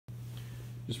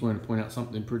just wanted to point out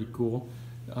something pretty cool.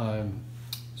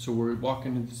 So we're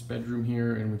walking into this bedroom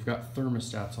here and we've got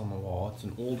thermostats on the wall. It's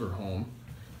an older home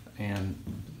and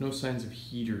no signs of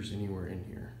heaters anywhere in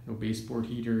here. No baseboard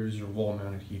heaters or wall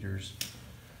mounted heaters.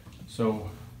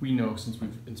 So we know, since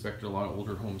we've inspected a lot of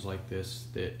older homes like this,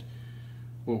 that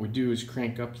what we do is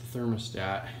crank up the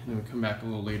thermostat and then we come back a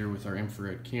little later with our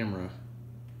infrared camera.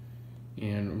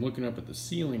 And I'm looking up at the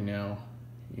ceiling now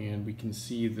and we can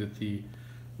see that the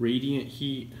radiant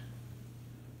heat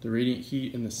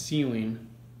in the ceiling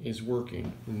is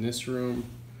working in this room.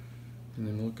 And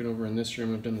then looking over in this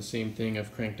room, I've done the same thing.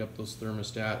 I've cranked up those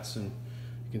thermostats and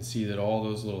you can see that all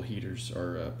those little heaters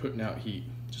are putting out heat,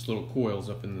 just little coils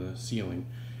up in the ceiling.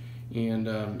 And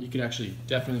you can actually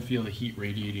definitely feel the heat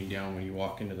radiating down when you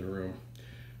walk into the room.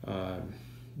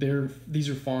 These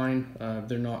are fine.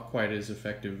 They're not quite as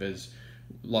effective as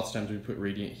lots of times we put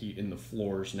radiant heat in the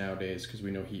floors nowadays because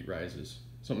we know heat rises.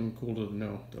 Something cool to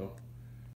know though.